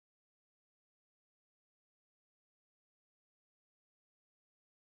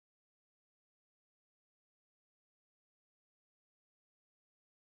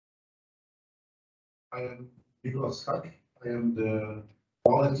I am Nikolas Schack. I am the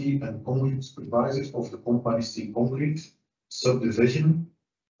quality and concrete supervisor of the company C Concrete subdivision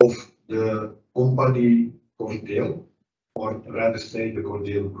of the company Cordeel, or rather say the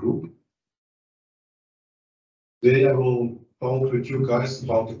Cordeel Group. Today I will talk with you guys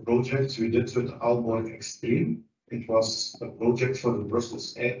about the project we did with Aalborg Extreme. It was a project for the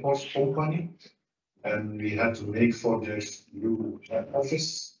Brussels Airport Company, and we had to make for their new head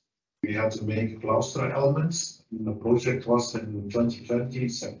office. We had to make plaster elements. The project was in 2020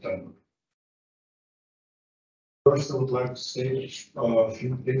 September. First, I would like to say a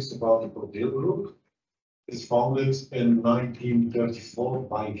few things about the Cordeel Group. It's founded in 1934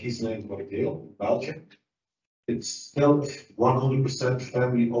 by Ghislain Cordeel in Belgium. It's still 100%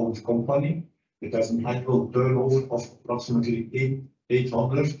 family-owned company. It has an annual turnover of approximately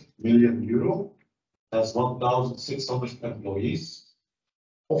 800 million euro. It has 1,600 employees,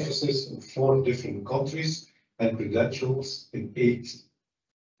 offices in 4 different countries, and credentials in 8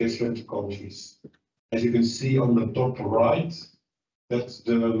 different countries. As you can see on the top right, that's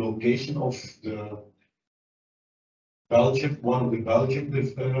the location of the Belgium, one of the Belgian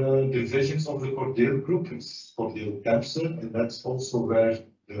divisions of the Cordeel Group. It's Cordeel Temse, and that's also where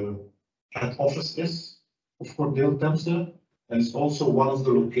the head office is of Cordeel Temse, and it's also one of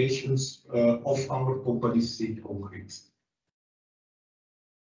the locations of our company C Concrete.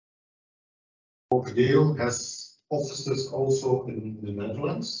 Cordeel has offices also in the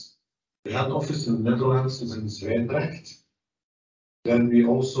Netherlands. The head office in the Netherlands is in Zwijndrecht. Then we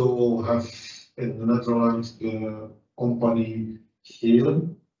also have in the Netherlands the company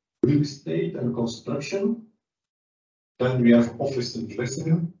Gelen, Real Estate and Construction. Then we have office in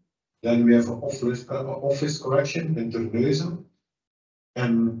Vlissingen. Then we have an office correction in Terneuzen.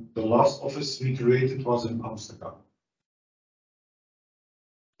 And the last office we created was in Amsterdam.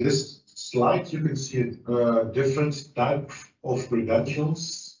 This slide, you can see different type of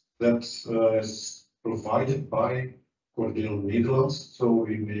credentials that is provided by Cordeel Netherlands. So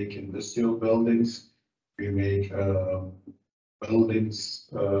we make industrial buildings, we make buildings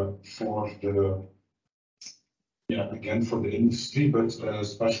for the, again for the industry, but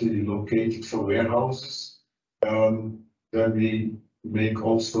especially located for warehouses. Then we make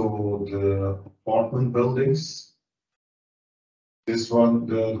also the apartment buildings. This one,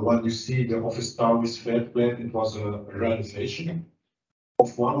 the one you see, the office towers fair plan, it was a renovation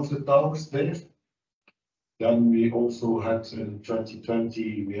of one of the towers there. Then we also had in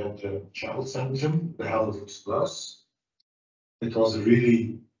 2020, we had the child centrum, the Hellevoetsplaats. It was a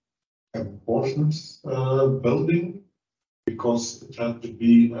really important building because it had to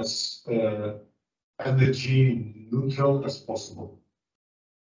be as energy neutral as possible.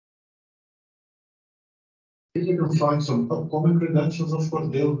 Here you can find some upcoming credentials of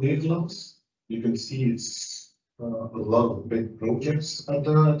Cordeel Netherlands. You can see it's a lot of big projects at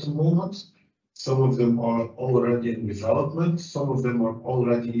the moment. Some of them are already in development. Some of them are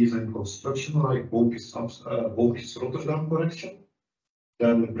already even in construction, like Bonkis Rotterdam correction.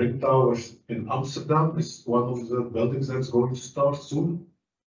 Then the Brick Tower in Amsterdam is one of the buildings that's going to start soon.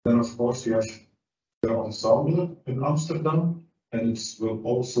 Then of course you have the Ensemble in Amsterdam, and it will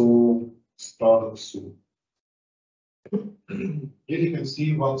also start up soon. Here you can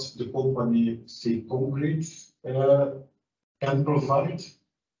see what the company C Concrete can provide.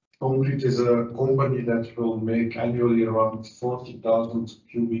 Concrete is a company that will make annually around 40,000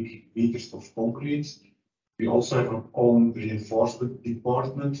 cubic meters of concrete. We also have our own reinforcement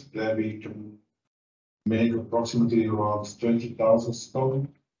department where we can make approximately around 20,000 tons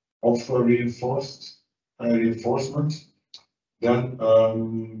of reinforcement. Then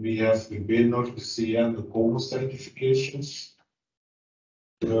we have the BNOR, the CN, the COMO certifications.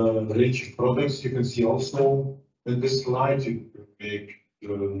 The range of products you can see also in this slide. You can make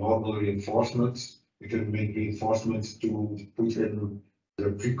the normal reinforcement. You can make reinforcement to put in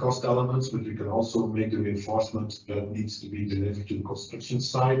the precast elements, but you can also make the reinforcement that needs to be delivered to the construction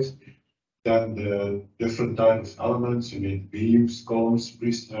site. Then the different types of elements, you make beams, columns,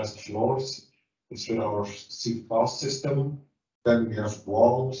 pre-stressed floors. It's with our C-Fast system. Then we have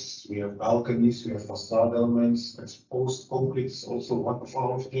walls, we have balconies, we have facade elements. Exposed concrete is also one of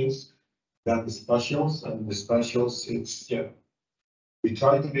our things. Then the specials, and the specials, it's, we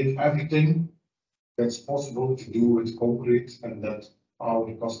try to make everything that's possible to do with concrete and that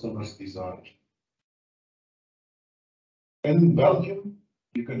our customers desire. In Belgium,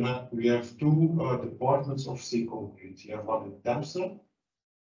 we have 2 departments of C Concrete. You have one in Temse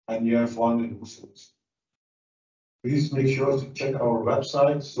and you have one in Oesselt. Please make sure to check our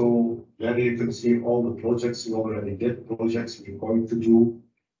website, so there you can see all the projects we already did, projects we're going to do,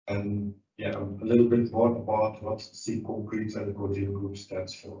 and yeah, a little bit more about what C concrete and the Cordillera Group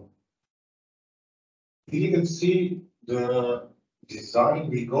stands for. Here you can see the design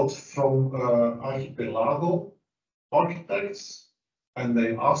we got from Archipelago architects, and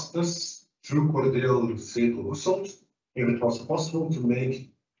they asked us through Cordillera Russelt if it was possible to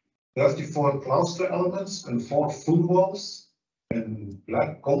make 34 cluster elements and 4 foot walls in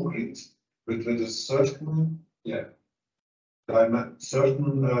black concrete with a certain,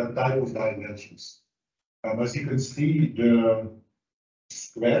 certain type of dimensions. As you can see, the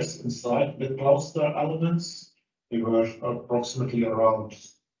squares inside the cluster elements, they were approximately around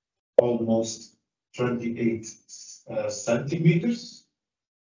almost 28 centimeters,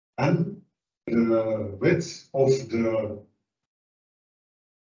 and the width of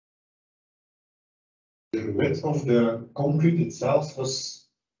the concrete itself was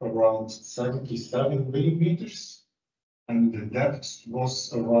around 77 millimeters, and the depth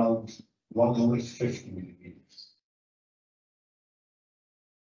was around 150 millimeters.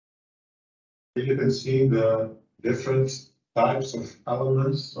 Here you can see the different types of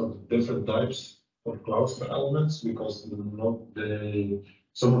elements, or the different types of cluster elements, because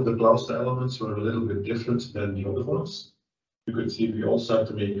some of the cluster elements were a little bit different than the other ones. You can see we also had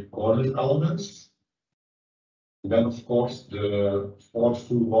to make coordinate elements. And then, of course, the 4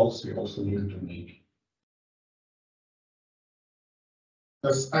 full walls we also needed to make.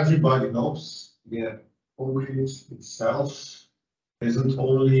 As everybody knows, concrete itself isn't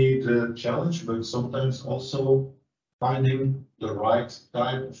only the challenge, but sometimes also finding the right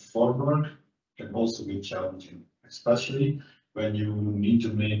type of formwork can also be challenging, especially when you need to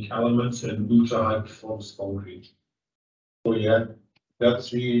make elements in ultra high performance concrete. So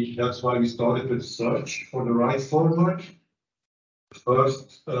that's why we started with search for the right formwork. The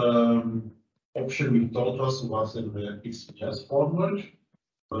first option we thought was in the XPS formwork,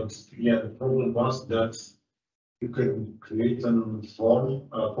 but the problem was that you can create a form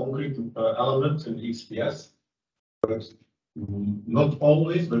concrete element in XPS, but not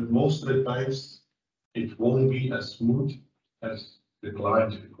always, but most of the times it won't be as smooth as the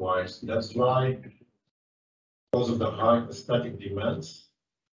client requires. That's why, because of the high aesthetic demands,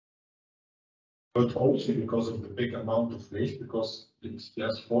 but also because of the big amount of waste, because the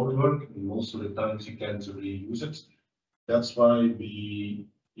XPS formwork, most of the times you can't reuse it. That's why we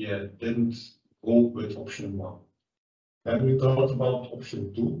didn't go with option 1. Then we thought about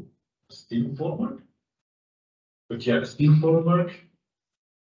option 2, steam formwork. But steam formwork,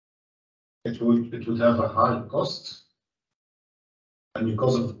 it would have a high cost, and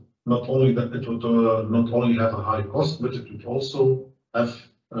because of not only that, it would not only have a high cost, but it would also have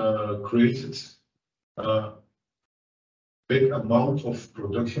created a big amount of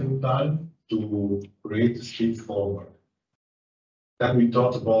production time to create the steam formwork. Then we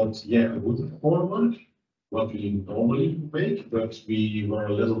thought about a wooden formwork, what we normally make, but we were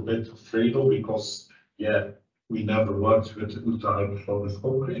a little bit afraid of, because we never worked with ultra high performance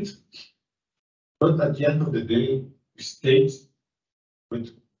concrete. But at the end of the day, we stayed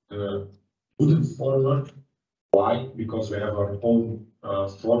with the wooden formwork. Why? Because we have our own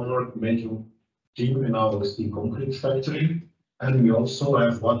formwork making team in our steam concrete factory, and we also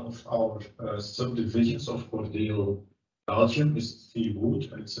have one of our subdivisions of Cordillera Belgium is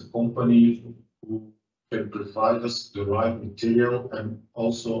Wood, and it's a company who can provide us the right material and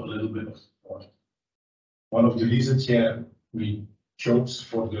also a little bit of support. One of the reasons we chose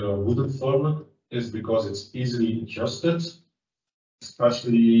for the wooden formwork is because it's easily adjusted,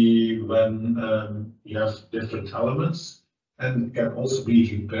 especially when you have different elements, and can also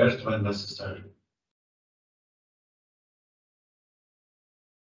be repaired when necessary.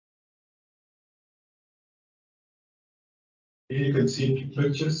 Here you can see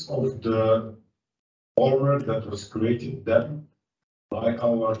pictures of the formwork that was created then by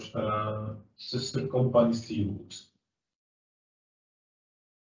our sister company Wood.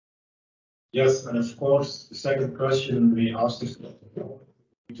 Yes, and of course, the second question we asked is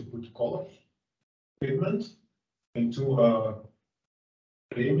to put color pigment into a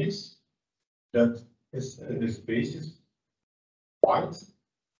premix that is in this basis white.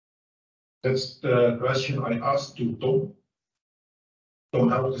 That's the question I asked to Tom. Tom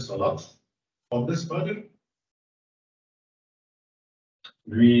helped us a lot on this matter.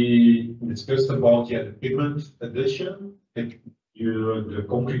 We discussed about the pigment addition. The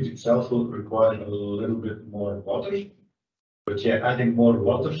concrete itself will require a little bit more water, but adding more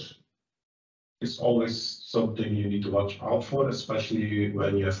water is always something you need to watch out for, especially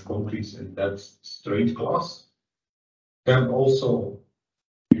when you have concrete in that straight class. Then also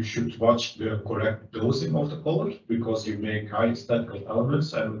you should watch the correct dosing of the color, because you make high aesthetic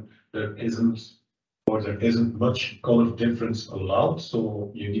elements, and there isn't much color difference allowed,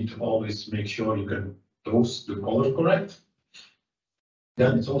 so you need to always make sure you can dose the color correct.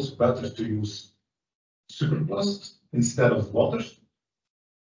 Then it's also better to use superplast instead of water,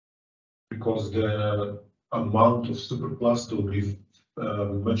 because the amount of superplast will be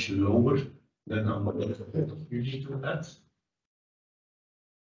much lower than the amount of you need to add.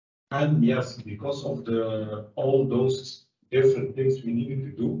 And yes, because of all those different things we needed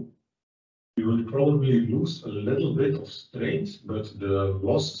to do, we will probably lose a little bit of strength, but the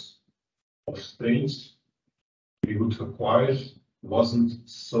loss of strength we would acquire wasn't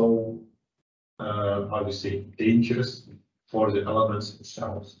so, how do you say, dangerous for the elements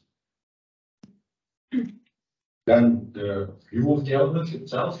itself. Then the view of the element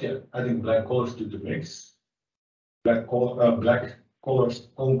itself, yeah, adding black colors to the mix. Black colors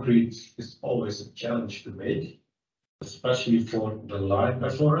concrete is always a challenge to make, especially for the line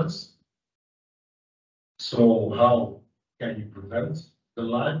efflorescence. So how can you prevent the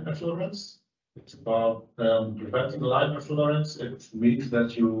line efflorescence? It's about preventing line efflorescence. It means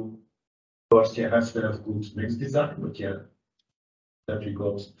that you first you have to have good mix design, but yeah, that we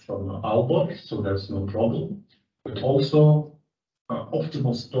got from Aalborg, so that's no problem. But also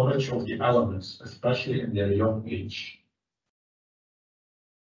optimal storage of the elements, especially in their young age.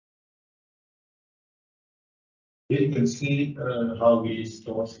 Here you can see how we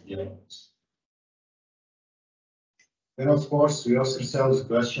store the elements. Then, of course, we ask ourselves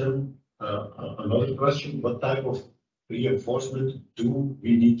another question: what type of reinforcement do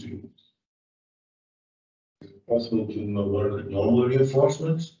we need to use? Is it possible to work with normal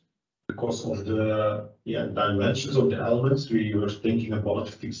reinforcement? Because of the dimensions of the elements, we were thinking about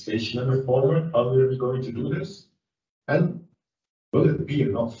fixation and reformer, how we are going to do this, and will it be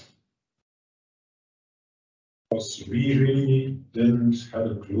enough? Because we really didn't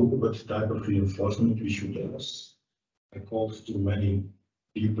have a clue what type of reinforcement we should use. I called to many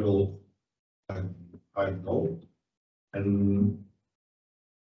people I know, and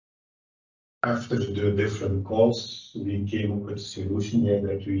after the different calls, we came up with a solution here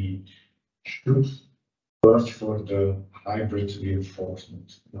that we should search for the hybrid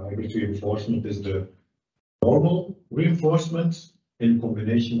reinforcement. The hybrid reinforcement is the normal reinforcement in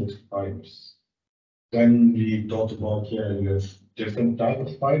combination with fibers. Then we thought about, you have different type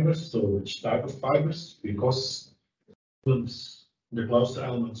of fibers. So which type of fibers? Because the cluster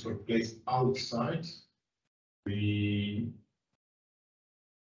elements were placed outside, we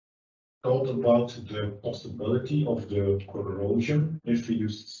thought about the possibility of the corrosion if we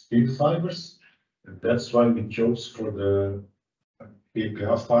used steel fibers. And that's why we chose for the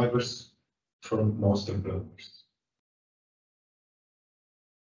PPA fibers from master builders.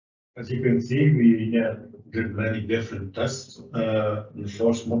 As you can see, we did many different tests. The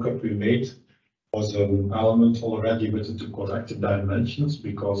first mock-up we made was an element already with the correct dimensions,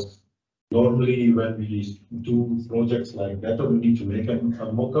 because normally when we do projects like that, we need to make a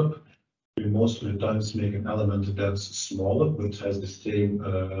mock-up. We most of the times make an element that's smaller but has the same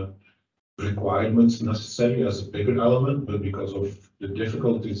requirements necessary as a bigger element, but because of the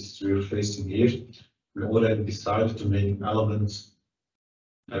difficulties we're facing here, we already decided to make an element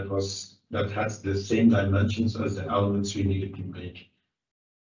that has the same dimensions as the elements we needed to make.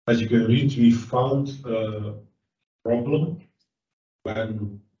 As you can read, we found a problem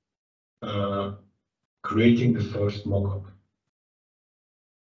when creating the first mockup.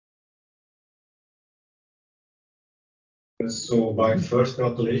 So by first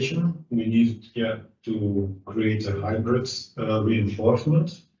calculation, we needed to create a hybrid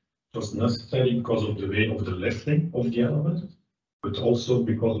reinforcement. It was necessary because of the way of the lifting of the element, but also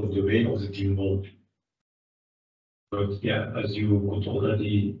because of the way of the demolding. But as you could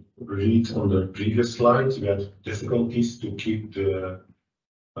already read on the previous slides, we had difficulties to keep the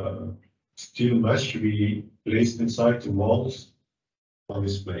steel mesh we placed inside the molds on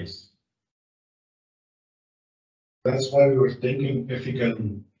this place. That's why we were thinking if we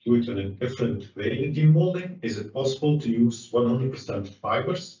can do it in a different way in demolding. Is it possible to use 100%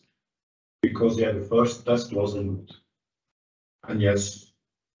 fibers? Because the first test wasn't good. And yes,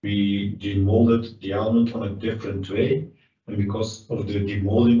 we demolded the element on a different way. And because of the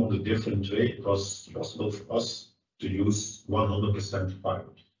demolding on the different way, it was possible for us to use 100%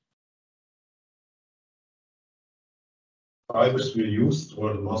 fibers. Fibers we used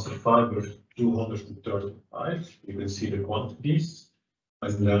were the master fiber 235. You can see the quantities.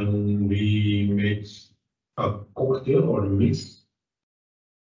 And then we made a cocktail or a mix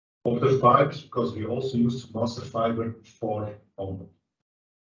of the fibers, because we also used master fiber 400.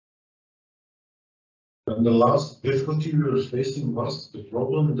 And the last difficulty we were facing was the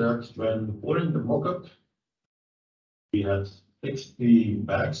problem that when pouring the mock-up, we had 60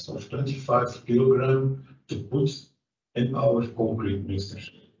 bags of 25 kilogram to put in our concrete mixer.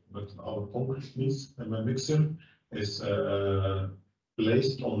 But our concrete mixer is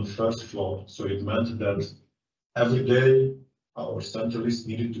placed on the first floor. So it meant that every day our centralist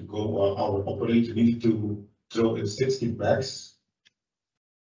needed to go, or our operator needed to throw in 60 bags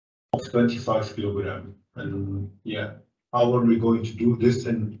of 25 kilogram. And yeah, how are we going to do this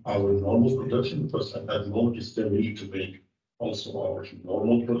in our normal production? Because at that moment we still needed to make also our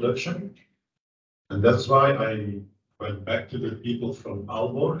normal production. And that's why I went back to the people from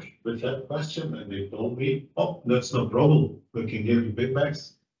Aalborg with that question, and they told me, oh, that's no problem. We can give you big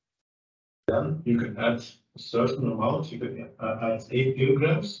bags. Then you can add a certain amount, you can add 8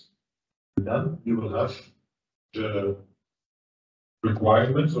 kilograms, and then you will have the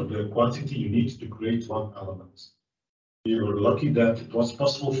requirements or the quantity you need to create one element. We were lucky that it was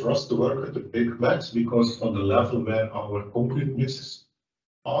possible for us to work with the big bags, because on the level where our concrete mixes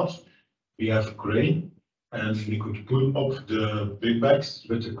are, we have crane, and we could pull up the big bags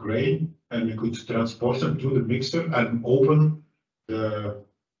with the crane, and we could transport them to the mixer and open the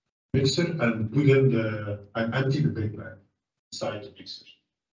mixer and put in and empty the big bag inside the mixer.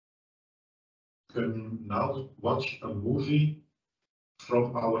 You can now watch a movie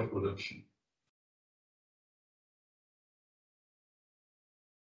from our production.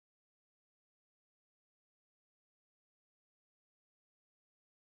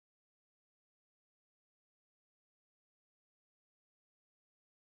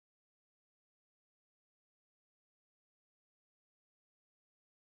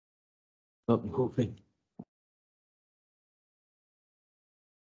 Not moving.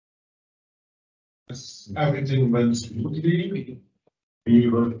 As everything went smoothly, we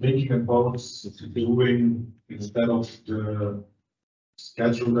were thinking about doing, instead of the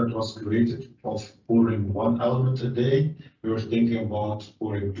schedule that was created of pouring one element a day, we were thinking about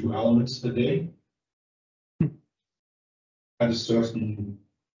pouring 2 elements a day. At a certain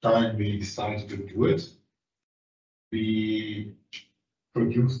time, we decided to do it. We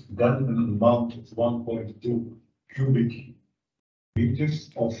produced then an amount of 1.2 cubic meters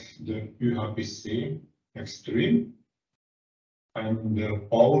of the UHPC extreme, and the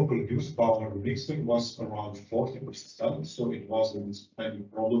power produced by our mixer was around 40%, so it wasn't any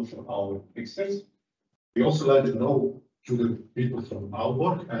problem for our mixers. We also let it know to the people from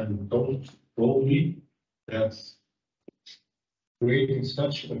Aalborg, and told me that creating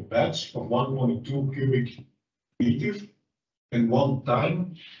such a batch of 1.2 cubic meters in one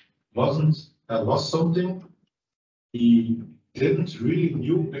time was something he didn't really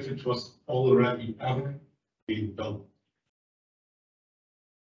knew if it was already ever been done.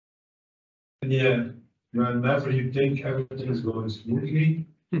 And yeah, whenever you think everything is going smoothly,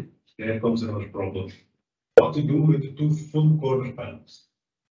 there comes another problem. What to do with the 2 full corner panels?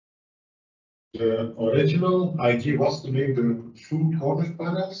 The original idea was to make the full corner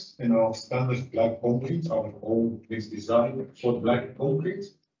panels in our standard black concrete, our own mixed design for black concrete.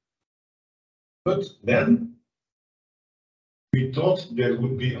 But then we thought there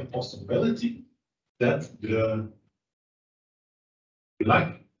would be a possibility that the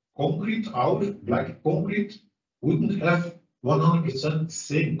black concrete, our black concrete, wouldn't have 100%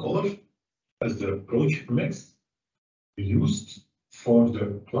 same color as the project mix used for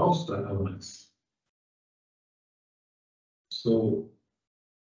the cluster elements. So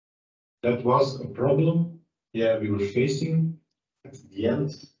that was a problem, yeah, we were facing at the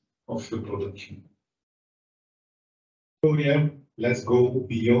end of the production. So yeah, let's go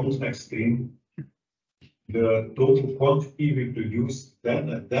beyond extreme. The total quantity we produced then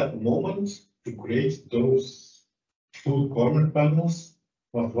at that moment to create those full corner panels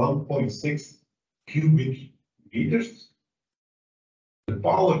was 1.6 cubic meters. The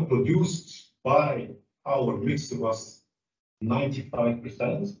power produced by our mixer was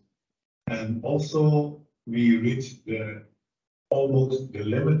 95%, and also we reached almost the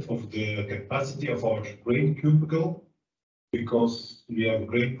limit of the capacity of our crane cubicle, because we have a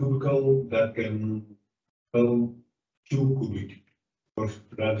crane cubicle that can fill 2 cubic, or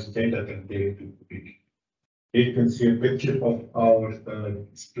rather say that can take 2 cubic. Here you can see a picture of our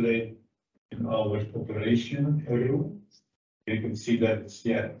display in our operation room. You can see that,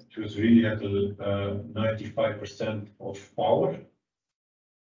 yeah, it was really at 95% of power.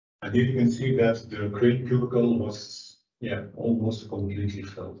 And here you can see that the crane cubicle was, yeah, almost completely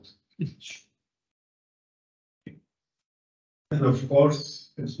filled. And of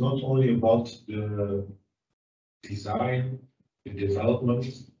course, it's not only about the design, the development,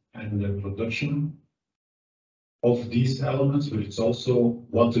 and the production. of these elements, but it's also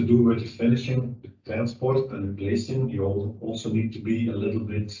what to do with the finishing, the transport and the placing. You also need to be a little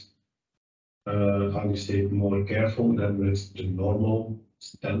bit, how you say, more careful than with the normal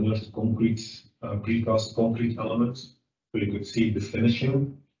standard concrete, precast concrete elements. So you could see the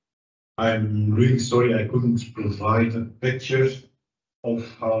finishing. I'm really sorry I couldn't provide a picture of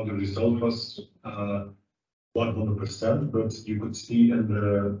how the result was 100%, but you could see in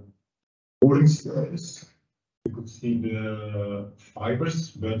the pouring surface, you could see the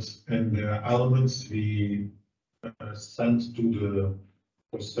fibers, but in the elements we sent to the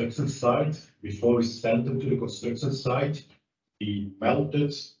construction site, before we sent them to the construction site, we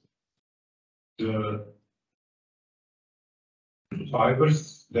melted the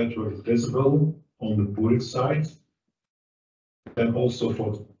fibers that were visible on the pouring side. And also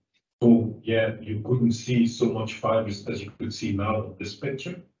so yeah, you couldn't see so much fibers as you could see now in this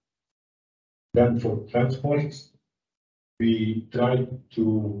picture. Then for transport, we tried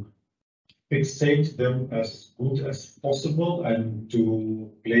to fixate them as good as possible and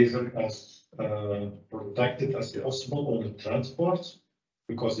to place them as protected as possible on the transport,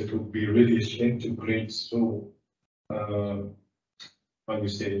 because it would be really a shame to create so, how you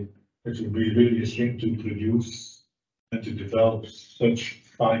say, it would be really a shame to produce and to develop such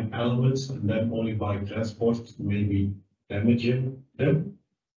fine elements and then only by transport maybe damaging them.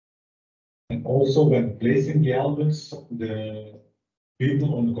 And also when placing the elements, the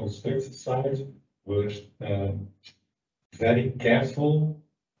people on the construction side were very careful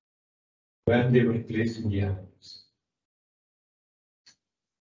when they were placing the elements.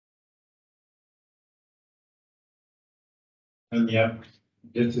 And yeah,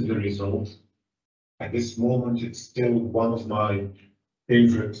 this is the result. At this moment, it's still one of my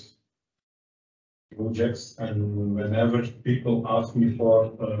favorite projects, and whenever people ask me for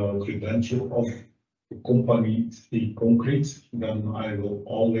a credential of the company C Concrete, then I will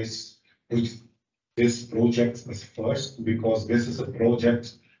always put this project as first, because this is a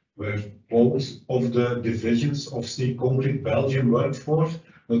project where both of the divisions of C Concrete Belgium worked for,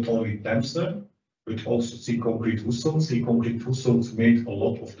 not only Temse, but also C Concrete Hoeselt. C Concrete Hoeselt made a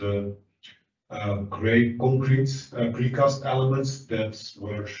lot of the grey concrete precast elements that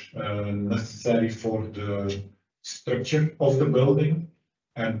were necessary for the structure of the building,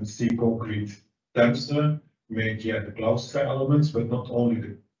 and C Concrete Temse made the claustra elements, but not only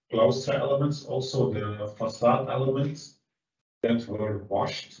the claustra elements, also the facade elements that were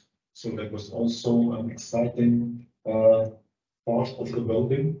washed. So that was also an exciting part of the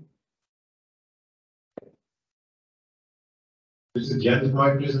building. This is the end of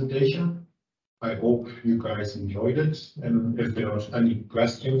my presentation. I hope you guys enjoyed it, and if there are any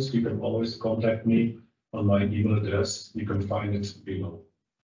questions, you can always contact me on my email address. You can find it below.